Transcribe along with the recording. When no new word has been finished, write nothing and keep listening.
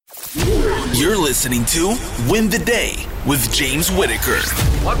You're listening to Win the Day with James Whitaker.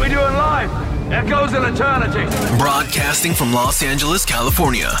 What we do in life echoes in eternity. Broadcasting from Los Angeles,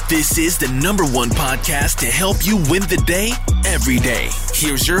 California. This is the #1 podcast to help you win the day every day.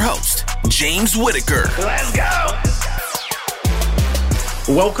 Here's your host, James Whitaker. Let's go!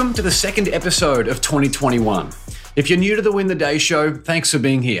 Welcome to the second episode of 2021. If you're new to the Win the Day show, thanks for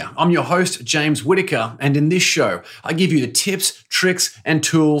being here. I'm your host, James Whitaker, and in this show, I give you the tips, tricks, and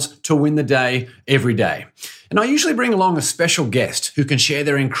tools to win the day every day. And I usually bring along a special guest who can share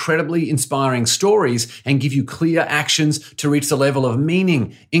their incredibly inspiring stories and give you clear actions to reach the level of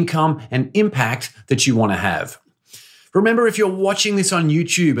meaning, income, and impact that you want to have. Remember, if you're watching this on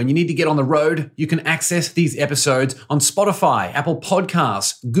YouTube and you need to get on the road, you can access these episodes on Spotify, Apple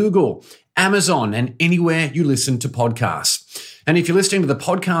Podcasts, Google, Amazon, and anywhere you listen to podcasts. And if you're listening to the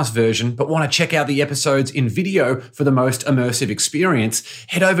podcast version but want to check out the episodes in video for the most immersive experience,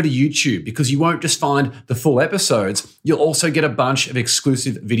 head over to YouTube because you won't just find the full episodes, you'll also get a bunch of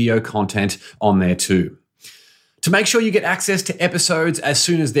exclusive video content on there too. To make sure you get access to episodes as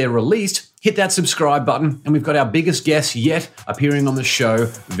soon as they're released, hit that subscribe button, and we've got our biggest guest yet appearing on the show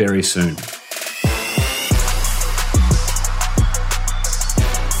very soon.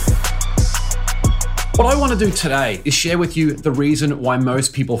 What I want to do today is share with you the reason why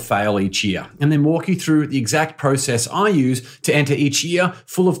most people fail each year, and then walk you through the exact process I use to enter each year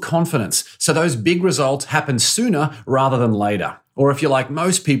full of confidence, so those big results happen sooner rather than later. Or if you're like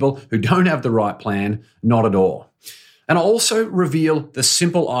most people who don't have the right plan, not at all. And I'll also reveal the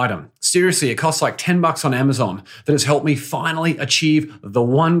simple item. Seriously, it costs like $10 on Amazon that has helped me finally achieve the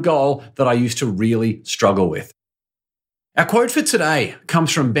one goal that I used to really struggle with. Our quote for today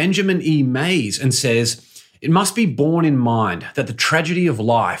comes from Benjamin E. Mays and says, "It must be borne in mind that the tragedy of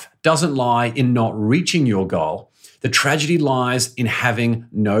life doesn't lie in not reaching your goal. The tragedy lies in having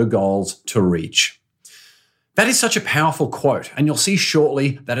no goals to reach." That is such a powerful quote, and you'll see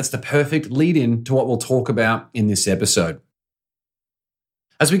shortly that it's the perfect lead-in to what we'll talk about in this episode.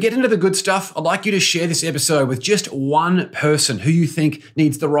 As we get into the good stuff, I'd like you to share this episode with just one person who you think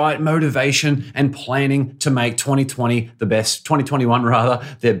needs the right motivation and planning to make 2021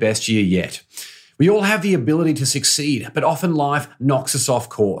 their best year yet. We all have the ability to succeed, but often life knocks us off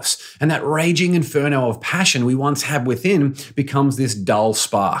course, and that raging inferno of passion we once had within becomes this dull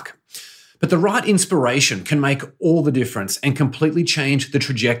spark. But the right inspiration can make all the difference and completely change the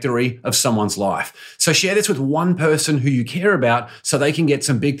trajectory of someone's life. So share this with one person who you care about so they can get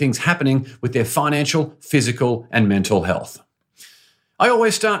some big things happening with their financial, physical, and mental health. I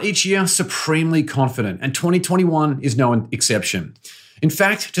always start each year supremely confident, and 2021 is no exception. In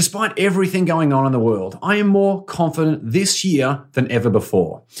fact, despite everything going on in the world, I am more confident this year than ever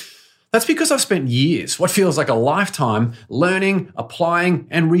before. That's because I've spent years, what feels like a lifetime, learning, applying,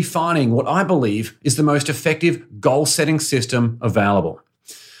 and refining what I believe is the most effective goal-setting system available.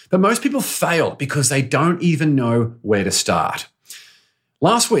 But most people fail because they don't even know where to start.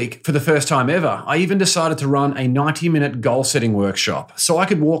 Last week, for the first time ever, I even decided to run a 90-minute goal-setting workshop so I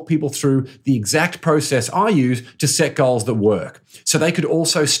could walk people through the exact process I use to set goals that work, so they could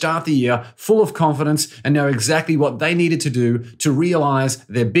also start the year full of confidence and know exactly what they needed to do to realize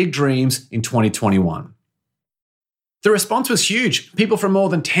their big dreams in 2021. The response was huge. People from more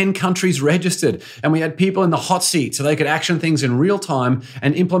than 10 countries registered, and we had people in the hot seat so they could action things in real time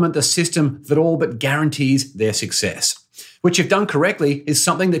and implement the system that all but guarantees their success, which, if done correctly, is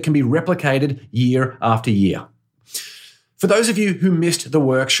something that can be replicated year after year. For those of you who missed the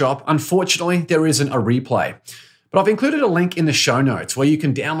workshop, unfortunately, there isn't a replay. But I've included a link in the show notes where you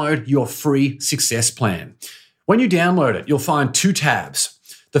can download your free success plan. When you download it, you'll find 2 tabs.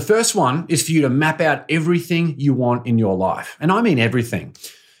 The first one is for you to map out everything you want in your life. And I mean everything.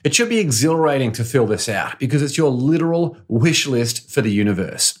 It should be exhilarating to fill this out because it's your literal wish list for the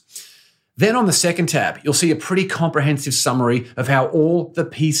universe. Then on the second tab, you'll see a pretty comprehensive summary of how all the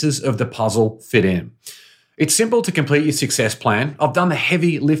pieces of the puzzle fit in. It's simple to complete your success plan. I've done the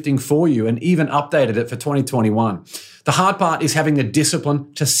heavy lifting for you and even updated it for 2021. The hard part is having the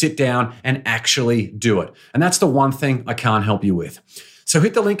discipline to sit down and actually do it. And that's the one thing I can't help you with. So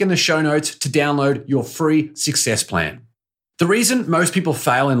hit the link in the show notes to download your free success plan. The reason most people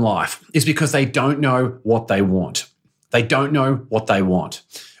fail in life is because they don't know what they want. They don't know what they want.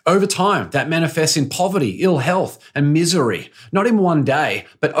 Over time, that manifests in poverty, ill health, and misery. Not in one day,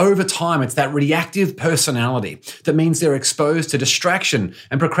 but over time, it's that reactive personality that means they're exposed to distraction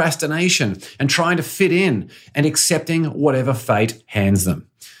and procrastination and trying to fit in and accepting whatever fate hands them.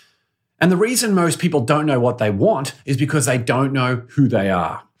 And the reason most people don't know what they want is because they don't know who they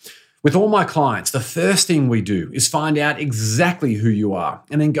are. With all my clients, the first thing we do is find out exactly who you are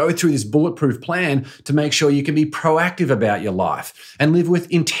and then go through this bulletproof plan to make sure you can be proactive about your life and live with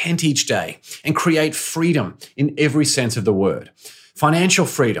intent each day and create freedom in every sense of the word. Financial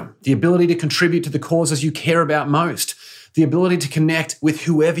freedom, the ability to contribute to the causes you care about most, the ability to connect with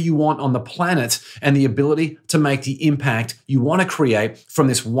whoever you want on the planet, and the ability to make the impact you want to create from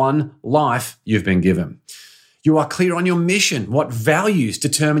this one life you've been given. You are clear on your mission, what values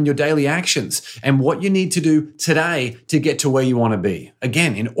determine your daily actions, and what you need to do today to get to where you want to be.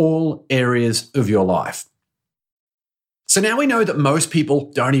 Again, in all areas of your life. So now we know that most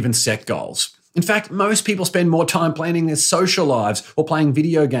people don't even set goals. In fact, most people spend more time planning their social lives or playing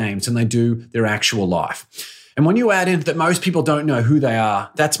video games than they do their actual life. And when you add in that most people don't know who they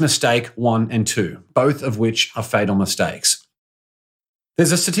are, that's mistake 1 and 2, both of which are fatal mistakes.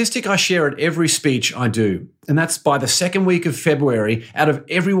 There's a statistic I share at every speech I do, and that's by the second week of February, out of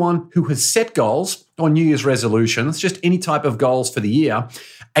everyone who has set goals or New Year's resolutions, just any type of goals for the year,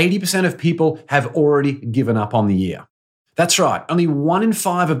 80% of people have already given up on the year. That's right, only 1 in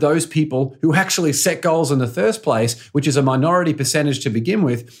 5 of those people who actually set goals in the first place, which is a minority percentage to begin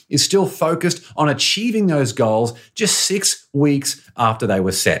with, is still focused on achieving those goals just 6 weeks after they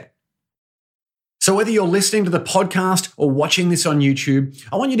were set. So whether you're listening to the podcast or watching this on YouTube,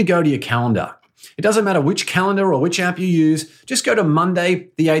 I want you to go to your calendar. It doesn't matter which calendar or which app you use, just go to Monday,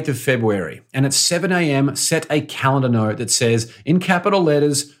 the 8th of February, and at 7 a.m., set a calendar note that says, in capital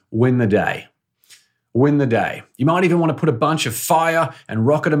letters, win the day. Win the day. You might even want to put a bunch of fire and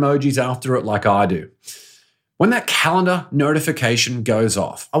rocket emojis after it like I do. When that calendar notification goes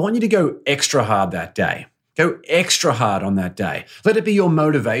off, I want you to go extra hard that day. Go extra hard on that day. Let it be your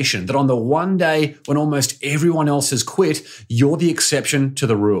motivation that on the one day when almost everyone else has quit, you're the exception to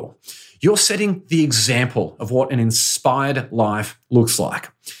the rule. You're setting the example of what an inspired life looks like.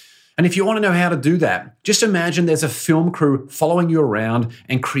 And if you want to know how to do that, just imagine there's a film crew following you around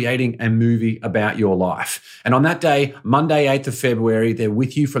and creating a movie about your life. And on that day, Monday, 8th of February, they're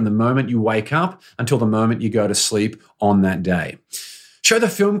with you from the moment you wake up until the moment you go to sleep on that day. Show the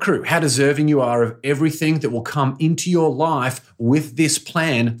film crew how deserving you are of everything that will come into your life with this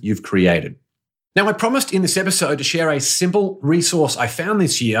plan you've created. Now, I promised in this episode to share a simple resource I found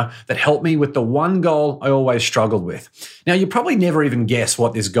this year that helped me with the one goal I always struggled with. Now, you probably never even guess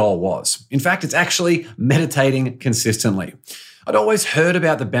what this goal was. In fact, it's actually meditating consistently. I'd always heard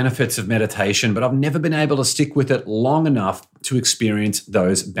about the benefits of meditation, but I've never been able to stick with it long enough to experience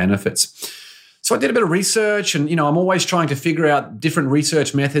those benefits. So I did a bit of research and, I'm always trying to figure out different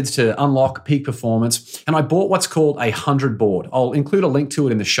research methods to unlock peak performance. And I bought what's called a 100 board. I'll include a link to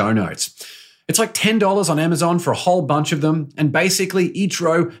it in the show notes. It's like $10 on Amazon for a whole bunch of them. And basically each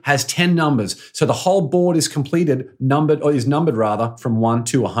row has 10 numbers. So the whole board is numbered from 1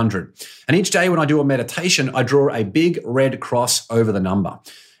 to 100. And each day when I do a meditation, I draw a big red cross over the number.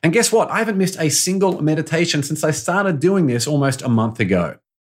 And guess what? I haven't missed a single meditation since I started doing this almost a month ago.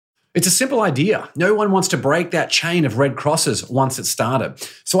 It's a simple idea. No one wants to break that chain of red crosses once it's started.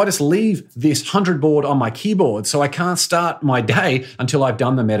 So I just leave this 100 board on my keyboard so I can't start my day until I've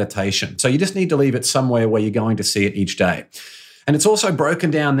done the meditation. So you just need to leave it somewhere where you're going to see it each day. And it's also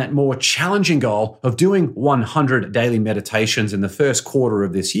broken down that more challenging goal of doing 100 daily meditations in the first quarter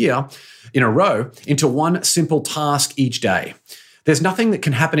of this year in a row into one simple task each day. There's nothing that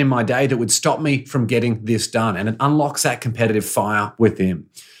can happen in my day that would stop me from getting this done, and it unlocks that competitive fire within.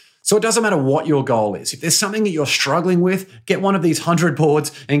 So it doesn't matter what your goal is. If there's something that you're struggling with, get one of these 100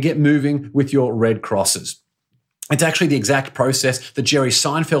 boards and get moving with your red crosses. It's actually the exact process that Jerry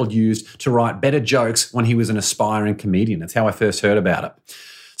Seinfeld used to write better jokes when he was an aspiring comedian. That's how I first heard about it.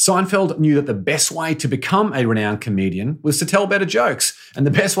 Seinfeld knew that the best way to become a renowned comedian was to tell better jokes. And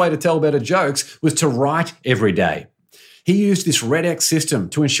the best way to tell better jokes was to write every day. He used this Red X system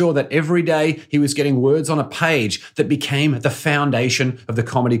to ensure that every day he was getting words on a page that became the foundation of the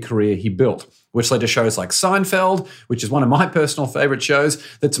comedy career he built, which led to shows like Seinfeld, which is one of my personal favorite shows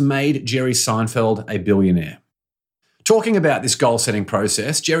that's made Jerry Seinfeld a billionaire. Talking about this goal-setting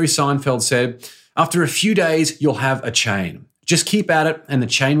process, Jerry Seinfeld said, "After a few days, you'll have a chain. Just keep at it and the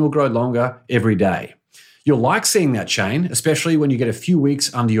chain will grow longer every day. You'll like seeing that chain, especially when you get a few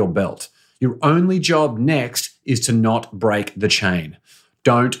weeks under your belt. Your only job next is to not break the chain.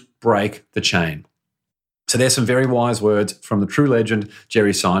 Don't break the chain." So there's some very wise words from the true legend,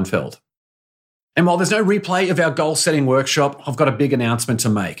 Jerry Seinfeld. And while there's no replay of our goal-setting workshop, I've got a big announcement to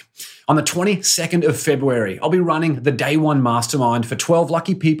make. On the 22nd of February, I'll be running the Day 1 Mastermind for 12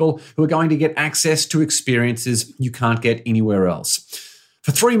 lucky people who are going to get access to experiences you can't get anywhere else.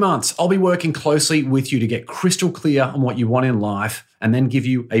 For 3 months, I'll be working closely with you to get crystal clear on what you want in life and then give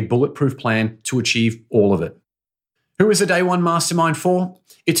you a bulletproof plan to achieve all of it. Who is the Day One Mastermind for?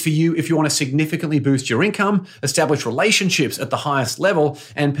 It's for you if you want to significantly boost your income, establish relationships at the highest level,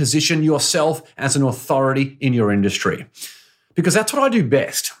 and position yourself as an authority in your industry. Because that's what I do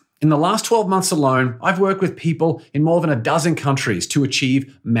best. In the last 12 months alone, I've worked with people in more than a dozen countries to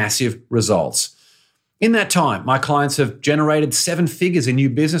achieve massive results. In that time, my clients have generated 7 figures in new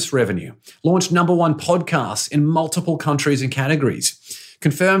business revenue, launched #1 podcasts in multiple countries and categories,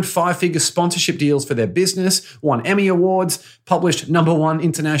 confirmed 5-figure sponsorship deals for their business, won Emmy Awards, published #1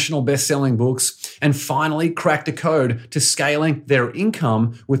 international best-selling books, and finally cracked the code to scaling their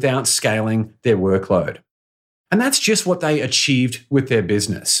income without scaling their workload. And that's just what they achieved with their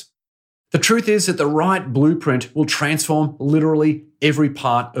business. The truth is that the right blueprint will transform literally every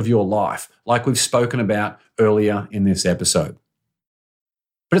part of your life, like we've spoken about earlier in this episode.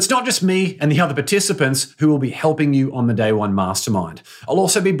 But it's not just me and the other participants who will be helping you on the Day One Mastermind. I'll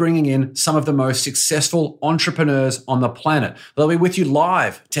also be bringing in some of the most successful entrepreneurs on the planet. They'll be with you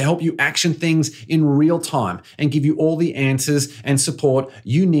live to help you action things in real time and give you all the answers and support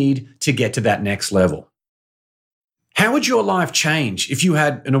you need to get to that next level. How would your life change if you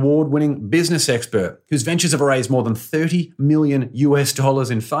had an award-winning business expert whose ventures have raised more than $30 million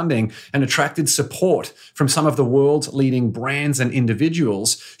in funding and attracted support from some of the world's leading brands and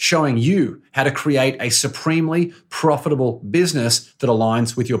individuals, showing you how to create a supremely profitable business that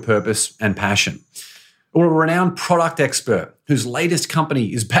aligns with your purpose and passion? Or a renowned product expert whose latest company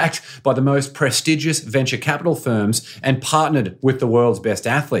is backed by the most prestigious venture capital firms and partnered with the world's best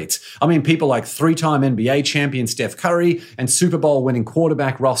athletes. I mean, people like 3-time NBA champion Steph Curry and Super Bowl winning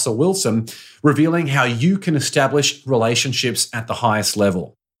quarterback Russell Wilson, revealing how you can establish relationships at the highest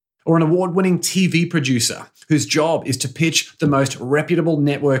level. Or an award-winning TV producer whose job is to pitch the most reputable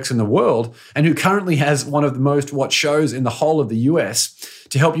networks in the world and who currently has one of the most watched shows in the whole of the US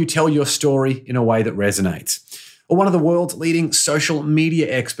to help you tell your story in a way that resonates. Or one of the world's leading social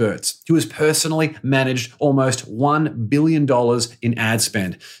media experts who has personally managed almost $1 billion in ad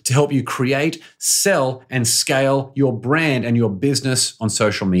spend to help you create, sell, and scale your brand and your business on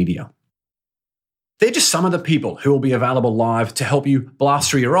social media. They're just some of the people who will be available live to help you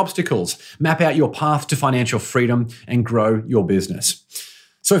blast through your obstacles, map out your path to financial freedom, and grow your business.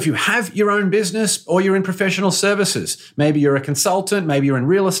 So if you have your own business or you're in professional services, maybe you're a consultant, maybe you're in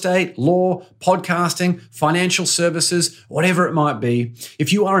real estate, law, podcasting, financial services, whatever it might be,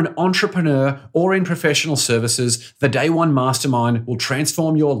 if you are an entrepreneur or in professional services, the Day One Mastermind will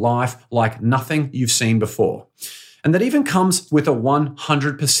transform your life like nothing you've seen before. And that even comes with a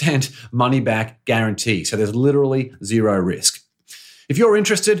 100% money back guarantee. So there's literally zero risk. If you're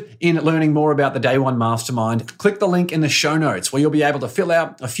interested in learning more about the Day One Mastermind, click the link in the show notes where you'll be able to fill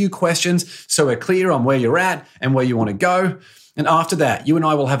out a few questions so we're clear on where you're at and where you want to go. And after that, you and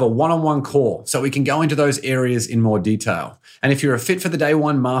I will have a one-on-one call so we can go into those areas in more detail. And if you're a fit for the Day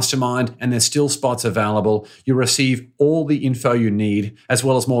One Mastermind and there's still spots available, you'll receive all the info you need, as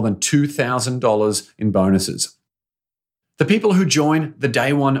well as more than $2,000 in bonuses. The people who join the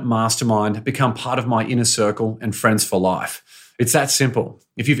Day One Mastermind become part of my inner circle and friends for life. It's that simple.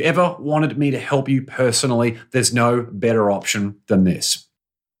 If you've ever wanted me to help you personally, there's no better option than this.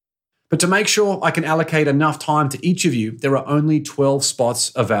 But to make sure I can allocate enough time to each of you, there are only 12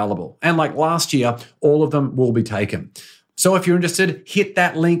 spots available. And like last year, all of them will be taken. So if you're interested, hit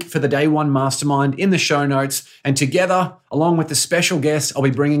that link for the Day One Mastermind in the show notes. And together, along with the special guests I'll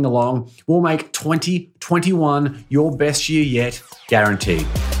be bringing along, we'll make 2021 your best year yet, guaranteed.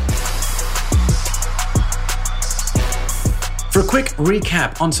 For a quick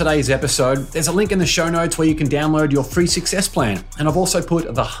recap on today's episode, there's a link in the show notes where you can download your free success plan. And I've also put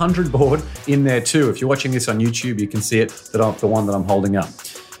the 100 board in there too. If you're watching this on YouTube, you can see it, the one that I'm holding up.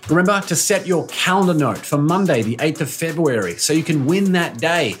 Remember to set your calendar note for Monday, the 8th of February, so you can win that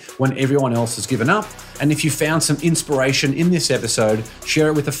day when everyone else has given up. And if you found some inspiration in this episode, share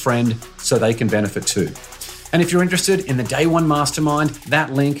it with a friend so they can benefit too. And if you're interested in the Day One Mastermind,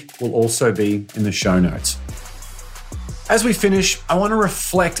 that link will also be in the show notes. As we finish, I want to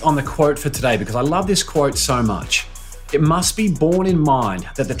reflect on the quote for today because I love this quote so much. It must be borne in mind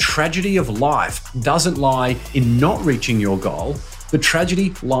that the tragedy of life doesn't lie in not reaching your goal. The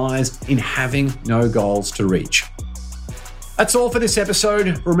tragedy lies in having no goals to reach. That's all for this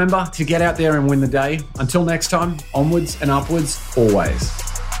episode. Remember to get out there and win the day. Until next time, onwards and upwards, always.